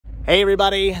Hey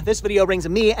everybody, this video brings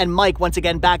me and Mike once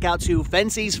again back out to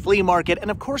Fancy's Flea Market. And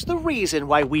of course the reason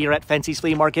why we are at Fancy's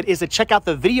Flea Market is to check out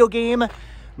the video game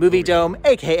Movie Dome,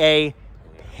 aka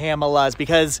Pamela's,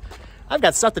 because I've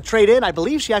got stuff to trade in. I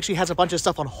believe she actually has a bunch of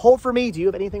stuff on hold for me. Do you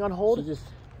have anything on hold? She just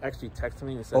actually texted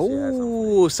me and said she has something.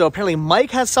 Oh, so apparently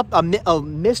Mike has a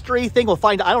mystery thing. We'll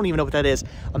find, I don't even know what that is.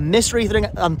 A mystery thing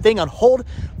on hold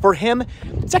for him.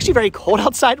 It's actually very cold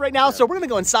outside right now, so we're gonna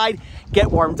go inside, get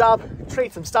warmed up,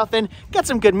 trade some stuff in, get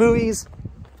some good movies.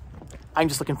 I'm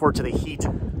just looking forward to the heat.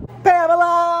 Pamela!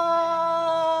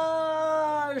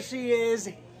 She is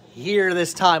here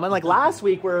this time. Unlike last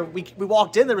week where we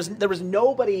walked in, there was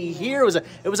nobody here.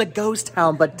 It was a ghost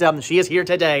town, but she is here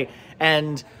today.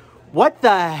 And what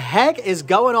the heck is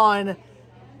going on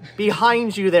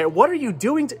behind you there? What are you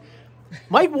doing?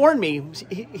 Mike warned me.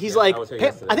 He's like,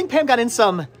 I think Pam got in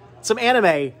some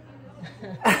anime.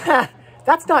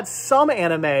 That's not some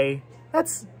anime.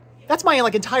 That's my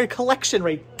like entire collection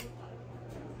right.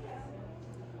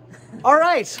 All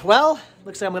right. Well,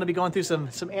 looks like I'm gonna be going through some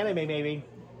anime maybe.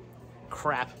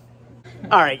 Crap.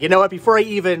 All right, you know what? Before I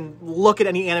even look at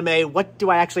any anime, what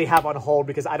do I actually have on hold?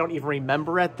 Because I don't even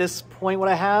remember at this point what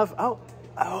I have.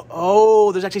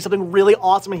 Oh, there's actually something really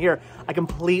awesome in here I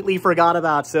completely forgot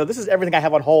about. So this is everything I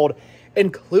have on hold,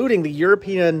 including the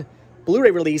European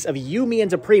Blu-ray release of You, Me, and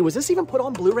Dupree. Was this even put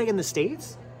on Blu-ray in the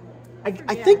States? I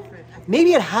think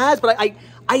maybe it has, but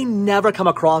I never come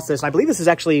across this. And I believe this is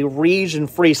actually region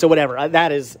free, so whatever.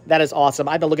 That is awesome.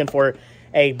 I've been looking for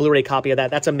a Blu-ray copy of that.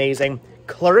 That's amazing.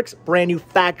 Clerks, brand new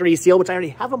factory seal, which I already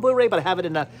have on Blu-ray, but I have it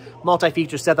in a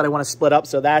multi-feature set that I want to split up,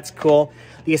 so that's cool.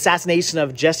 The Assassination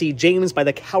of Jesse James by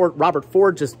the coward Robert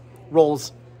Ford just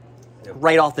rolls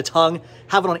right off the tongue.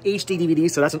 Have it on HD DVD,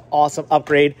 so that's an awesome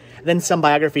upgrade. And then some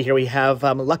biography here. We have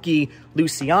Lucky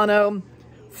Luciano,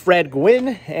 Fred Gwynn,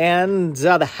 and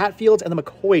the Hatfields and the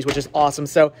McCoys, which is awesome.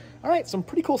 So, all right, some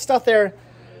pretty cool stuff there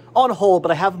on hold,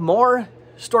 but I have more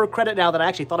store credit now than I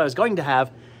actually thought I was going to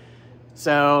have.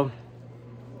 So,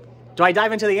 do I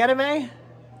dive into the anime?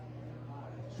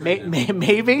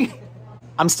 Maybe.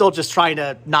 I'm still just trying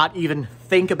to not even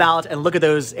think about and look at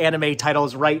those anime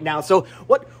titles right now. So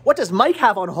what does Mike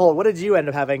have on hold? What did you end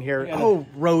up having here? Yeah. Oh,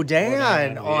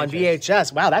 Rodan on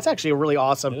VHS. Wow, that's actually really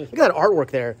awesome. Look at that artwork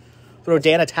there.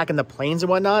 Rodan attacking the planes and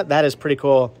whatnot. That is pretty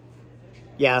cool.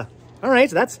 Yeah. All right,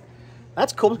 so that's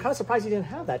cool. I'm kind of surprised you didn't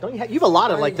have that. Don't you? You have a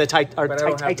lot of like the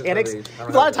Titanics. You have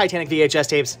a lot of Titanic VHS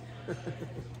tapes.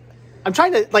 I'm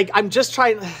just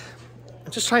trying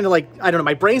to like, I don't know,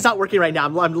 my brain's not working right now.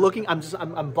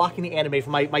 I'm blocking the anime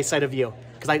from my side of view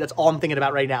because that's all I'm thinking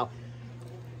about right now.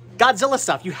 Godzilla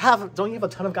stuff. Don't you have a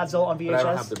ton of Godzilla on VHS? But I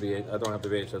don't have the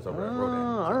VHS over at Rodan.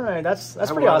 All right, that's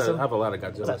pretty awesome. I have a lot of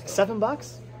Godzilla. That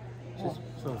 $7?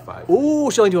 She's doing 5. Ooh,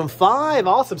 she's only doing 5.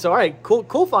 Awesome. So all right,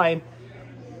 cool find.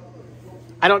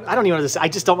 I don't even know this. I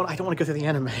don't want to go through the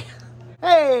anime.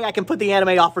 Hey, I can put the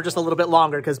anime off for just a little bit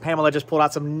longer because Pamela just pulled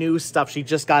out some new stuff she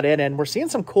just got in, and we're seeing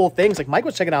some cool things. Like Mike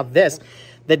was checking out this.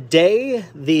 The day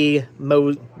the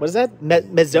Mesozoic.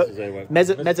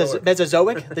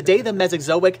 The day the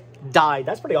Mesozoic died.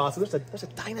 That's pretty awesome. There's a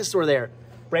dinosaur there.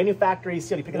 Brand new factory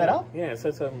seal. You picking that up? Yeah, it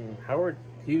says Howard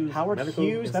Hughes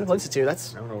Medical Institute. I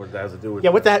don't know what that has to do with. Yeah,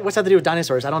 what's that to do with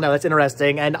dinosaurs? I don't know. That's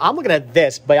interesting. And I'm looking at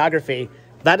this biography.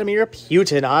 Vladimir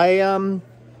Putin.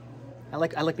 I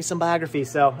like me some biography,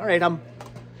 so all right,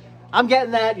 I'm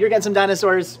getting that. You're getting some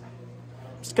dinosaurs.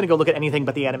 Just gonna go look at anything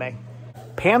but the anime.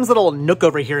 Pam's little nook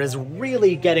over here is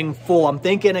really getting full. I'm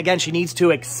thinking again she needs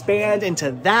to expand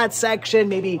into that section.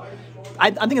 Maybe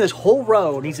I'm thinking this whole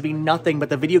row needs to be nothing but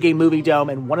the video game Movie Dome,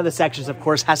 and one of the sections, of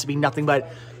course, has to be nothing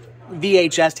but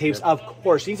VHS tapes. Of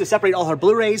course, she needs to separate all her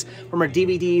Blu-rays from her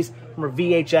DVDs, from her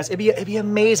VHS. It'd be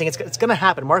amazing. It's gonna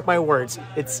happen. Mark my words.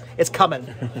 It's coming.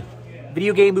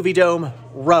 Video game Movie Dome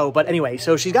row. But anyway,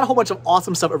 so she's got a whole bunch of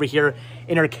awesome stuff over here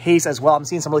in her case as well. I'm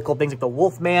seeing some really cool things like the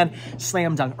Wolfman,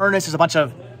 Slam Dunk Ernest. There's a bunch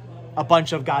of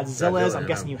Godzillas. I'm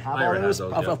guessing you have all those.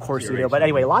 Of course you do. But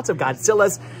anyway, lots of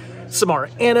Godzillas. Some more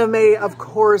anime, of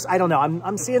course. I don't know.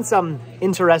 I'm seeing some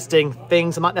interesting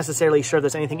things. I'm not necessarily sure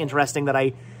there's anything interesting that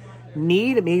I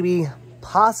need. Maybe,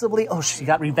 possibly. Oh, she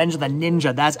got Revenge of the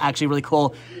Ninja. That's actually really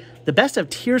cool. The Best of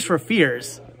Tears for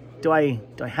Fears. Do I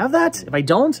have that? If I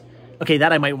don't, okay,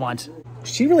 that I might want.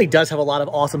 She really does have a lot of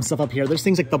awesome stuff up here. There's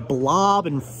things like The Blob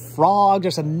and Frogs.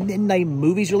 There's some Midnight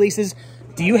Movies releases.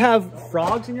 Do you have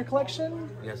Frogs in your collection?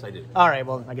 Yes, I do. All right,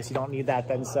 well, I guess you don't need that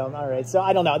then. So, all right. So,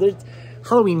 I don't know. There's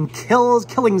Halloween Kills,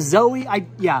 Killing Zoe. I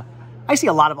see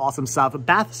a lot of awesome stuff.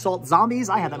 Bath Salt Zombies.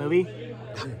 I had that movie.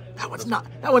 That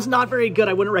one's not very good.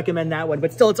 I wouldn't recommend that one.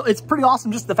 But still, it's pretty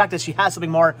awesome. Just the fact that she has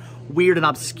something more weird and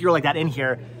obscure like that in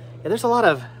here. Yeah, there's a lot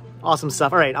of Awesome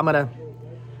stuff. All right, I'm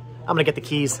gonna get the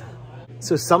keys.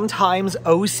 So sometimes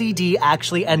OCD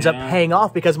actually ends up paying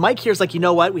off, because Mike here's like, you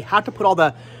know what? We have to put all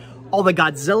the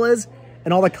Godzillas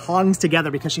and all the Kongs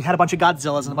together, because she had a bunch of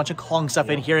Godzillas and a bunch of Kong stuff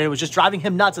in here, and it was just driving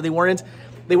him nuts that they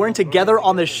weren't together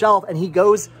on the shelf. And he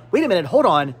goes, wait a minute, hold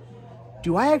on.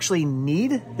 Do I actually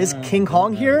need this King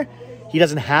Kong here? He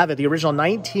doesn't have it. The original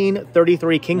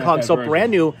 1933 King Kong, so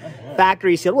brand new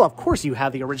factory seal. Well, of course you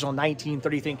have the original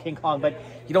 1933 King Kong, but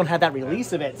you don't have that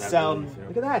release of it. So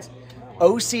look at that.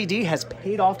 OCD has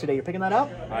paid off today. You're picking that up?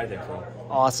 I think so.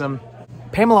 Awesome.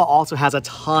 Pamela also has a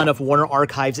ton of Warner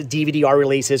Archives DVD-R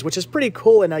releases, which is pretty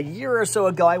cool. And a year or so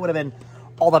ago, I would have been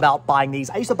all about buying these.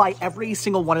 I used to buy every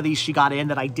single one of these she got in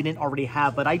that I didn't already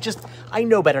have, but I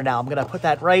know better now. I'm going to put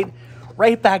that right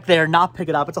back there, not pick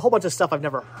it up. It's a whole bunch of stuff I've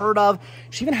never heard of.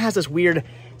 She even has this weird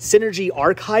Synergy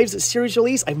Archives series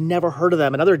release. I've never heard of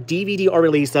them. Another DVD-R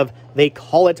release of They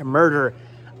Call It Murder.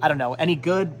 I don't know. Any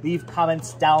good? Leave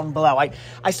comments down below.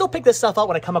 I still pick this stuff up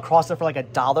when I come across it for like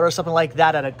 $1 or something like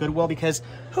that at a Goodwill, because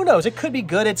who knows? It could be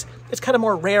good. It's kind of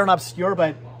more rare and obscure,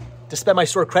 but to spend my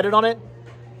store credit on it,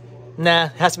 nah,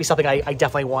 it has to be something I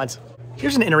definitely want.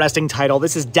 Here's an interesting title.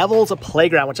 This is Devil's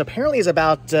Playground, which apparently is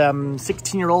about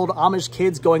 16-year-old Amish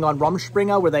kids going on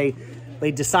Rumspringa, where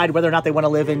they decide whether or not they want to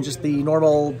live in just the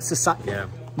normal society. Yeah.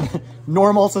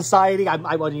 Normal society.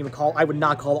 I would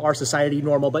not call our society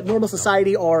normal, but normal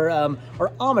society or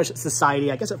Amish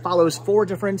society. I guess it follows 4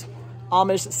 different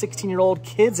Amish 16-year-old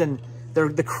kids and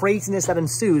the craziness that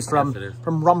ensues from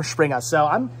Rumspringa. So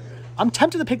I'm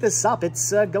tempted to pick this up.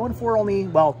 It's going for only,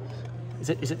 well, is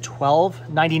it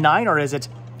 $12.99 or is it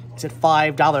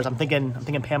 $5? I'm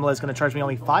thinking Pamela is going to charge me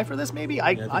only $5 for this. Maybe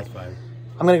I think it's $5.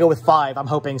 I'm going to go with $5. I'm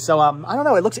hoping. So I don't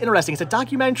know. It looks interesting. It's a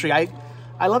documentary.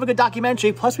 I love a good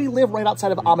documentary. Plus, we live right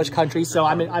outside of Amish country, so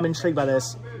I'm intrigued by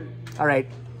this. All right,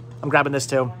 I'm grabbing this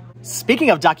too. Speaking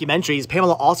of documentaries,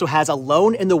 Pamela also has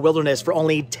Alone in the Wilderness for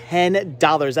only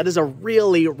 $10. That is a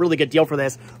really, really good deal for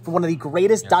this. For one of the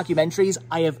greatest documentaries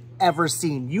I have ever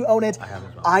seen. You own it.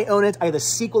 I own it. I have the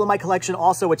sequel in my collection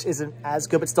also, which isn't as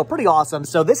good, but still pretty awesome.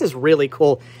 So this is really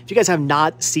cool. If you guys have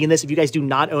not seen this, if you guys do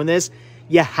not own this,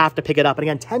 you have to pick it up. And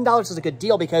again, $10 is a good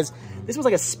deal because this was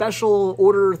like a special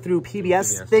order through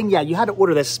PBS thing. Yeah, you had to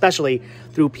order this specially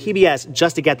through PBS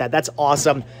just to get that. That's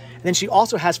awesome. And then she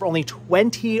also has for only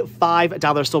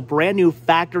 $25, still brand new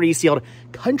factory sealed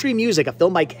Country Music, a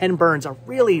film by Ken Burns, a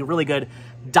really, really good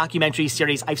documentary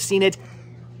series. I've seen it.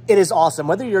 It is awesome.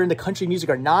 Whether you're into country music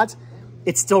or not,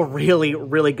 it's still really,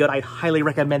 really good. I highly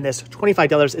recommend this.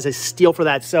 $25 is a steal for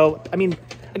that. So, I mean,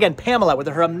 again, Pamela, with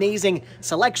her amazing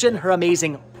selection, her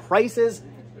amazing prices,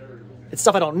 it's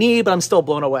stuff I don't need, but I'm still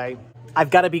blown away. I've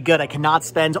got to be good. I cannot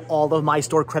spend all of my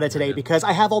store credit today because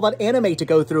I have all that anime to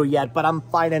go through yet, but I'm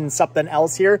finding something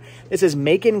else here. This is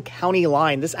Macon County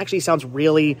Line. This actually sounds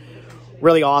really,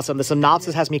 really awesome. The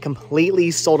synopsis has me completely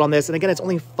sold on this. And again, it's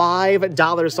only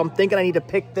 $5, so I'm thinking I need to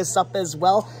pick this up as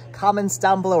well. Comments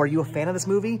down below. Are you a fan of this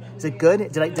movie? Is it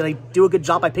good? Did I do a good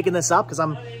job by picking this up? Because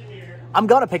I'm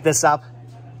going to pick this up.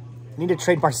 I need to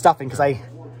trademark stuffing because I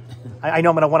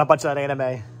know I'm going to want a bunch of that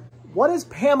anime. What is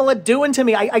Pamela doing to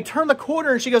me? I turn the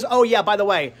corner and she goes, oh yeah, by the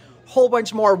way, whole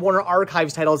bunch more Warner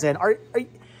Archives titles in.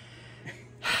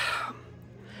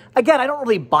 Again, I don't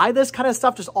really buy this kind of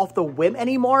stuff just off the whim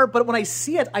anymore, but when I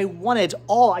see it, I want it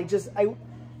all.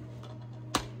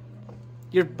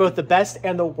 You're both the best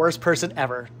and the worst person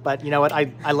ever, but you know what?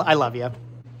 I love you.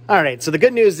 All right, so the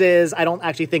good news is I don't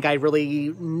actually think I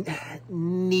really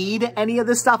need any of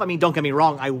this stuff. I mean, don't get me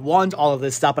wrong. I want all of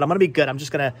this stuff, but I'm going to be good. I'm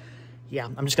just going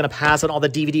to pass on all the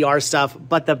DVD-R stuff.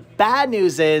 But the bad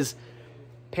news is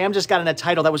Pam just got in a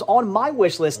title that was on my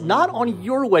wish list, not on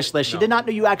your wish list. She did not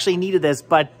know you actually needed this,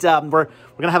 but we're going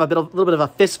to have a little bit of a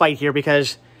fist fight here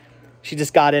because she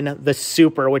just got in The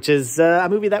Super, which is a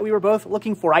movie that we were both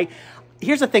looking for.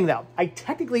 Here's the thing, though. I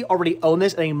technically already own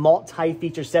this in a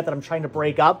multi-feature set that I'm trying to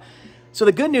break up. So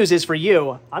the good news is for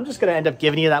you, I'm just going to end up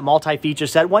giving you that multi-feature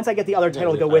set once I get the other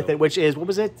title to go with it, which is, what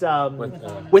was it?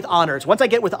 With Honors. Once I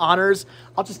get With Honors,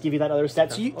 I'll just give you that other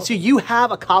set. So you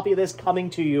have a copy of this coming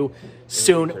to you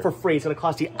soon for free. It's going to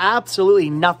cost you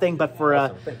absolutely nothing, but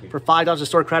for $5 of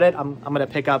store credit, I'm going to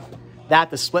pick up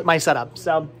that to split my setup.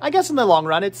 So I guess in the long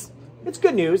run, it's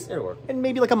good news. It'll work. And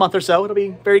maybe like a month or so, it'll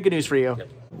be very good news for you. Yep.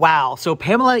 Wow, so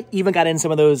Pamela even got in some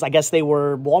of those, I guess they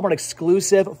were Walmart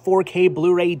exclusive 4K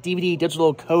Blu-ray DVD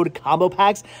digital code combo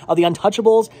packs of The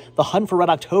Untouchables, The Hunt for Red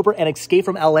October, and Escape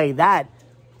from LA. That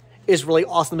is really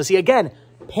awesome to see. Again,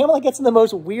 Pamela gets in the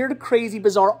most weird, crazy,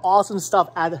 bizarre, awesome stuff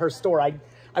at her store.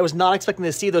 I was not expecting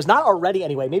to see those, not already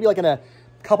anyway, maybe like in a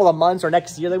couple of months or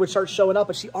next year they would start showing up,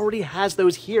 but she already has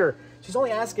those here. She's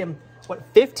only asking,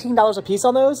 what, $15 a piece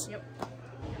on those? Yep.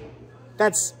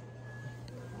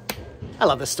 I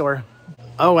love this store.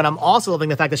 Oh, and I'm also loving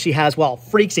the fact that she has, well,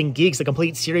 Freaks and Geeks, the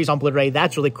complete series on Blu-ray.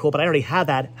 That's really cool, but I already have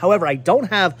that. However, I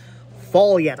don't have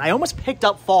Fall yet. I almost picked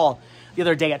up Fall the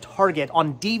other day at Target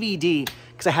on DVD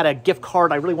because I had a gift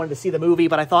card. I really wanted to see the movie,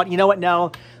 but I thought, you know what,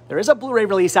 no. There is a Blu-ray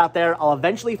release out there. I'll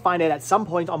eventually find it at some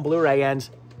point on Blu-ray, and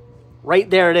right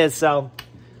there it is. So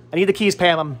I need the keys,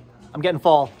 Pam. I'm getting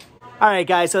Fall. All right,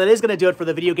 guys, so that is going to do it for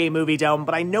the Video Game Movie Dome,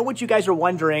 but I know what you guys are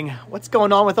wondering. What's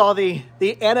going on with all the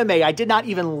anime? I did not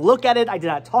even look at it. I did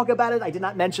not talk about it. I did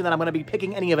not mention that I'm going to be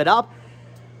picking any of it up.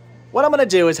 What I'm going to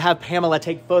do is have Pamela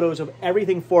take photos of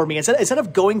everything for me. Instead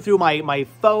of going through my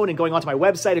phone and going onto my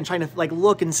website and trying to like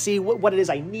look and see what it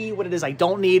is I need, what it is I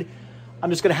don't need,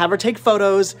 I'm just going to have her take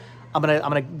photos. I'm going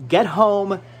to get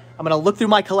home. I'm going to look through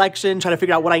my collection, try to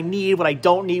figure out what I need, what I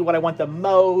don't need, what I want the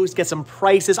most, get some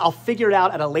prices. I'll figure it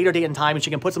out at a later date and time, and she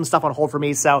can put some stuff on hold for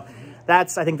me. So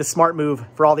that's, I think, the smart move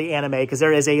for all the anime, because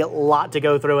there is a lot to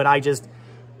go through, and I just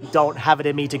don't have it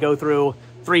in me to go through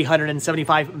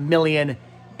 375 million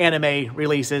anime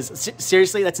releases.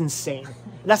 Seriously, that's insane. And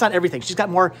that's not everything. She's got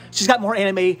more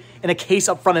anime in a case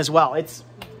up front as well. It's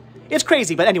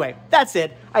crazy, but anyway, that's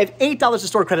it. I have $8 of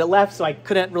store credit left, so I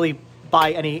couldn't really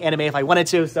buy any anime if I wanted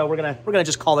to, so we're gonna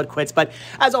just call it quits. But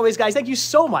as always, guys, thank you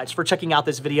so much for checking out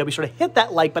this video. Be sure to hit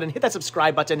that like button, hit that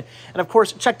subscribe button, and of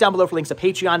course, check down below for links to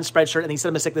Patreon, Spreadshirt, and the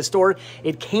Cinema Sickness store.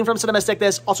 It came from Cinema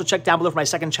Sickness. Also, check down below for my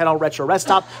second channel, Retro Rest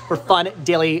Stop, for fun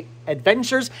daily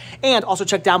adventures, and also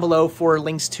check down below for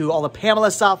links to all the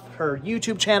Pamela stuff, her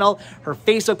YouTube channel, her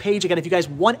Facebook page. Again, if you guys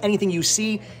want anything you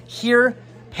see here,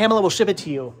 Pamela will ship it to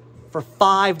you for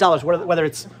 $5, whether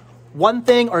it's one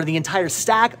thing or the entire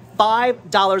stack.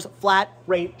 $5 flat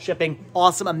rate shipping.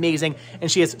 Awesome, amazing,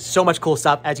 and she has so much cool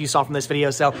stuff, as you saw from this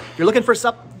video. So if you're looking for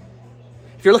something,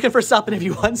 and if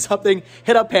you want something,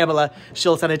 hit up Pamela.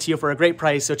 She'll send it to you for a great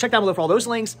price. So check down below for all those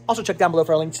links. Also check down below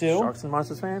for our link to Sharks and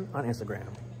Monsters Fan on Instagram.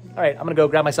 All right, I'm gonna go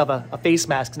grab myself a face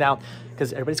mask now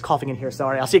because everybody's coughing in here. So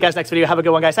all right, I'll see you guys next video. Have a good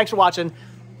one, guys. Thanks for watching.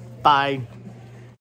 Bye.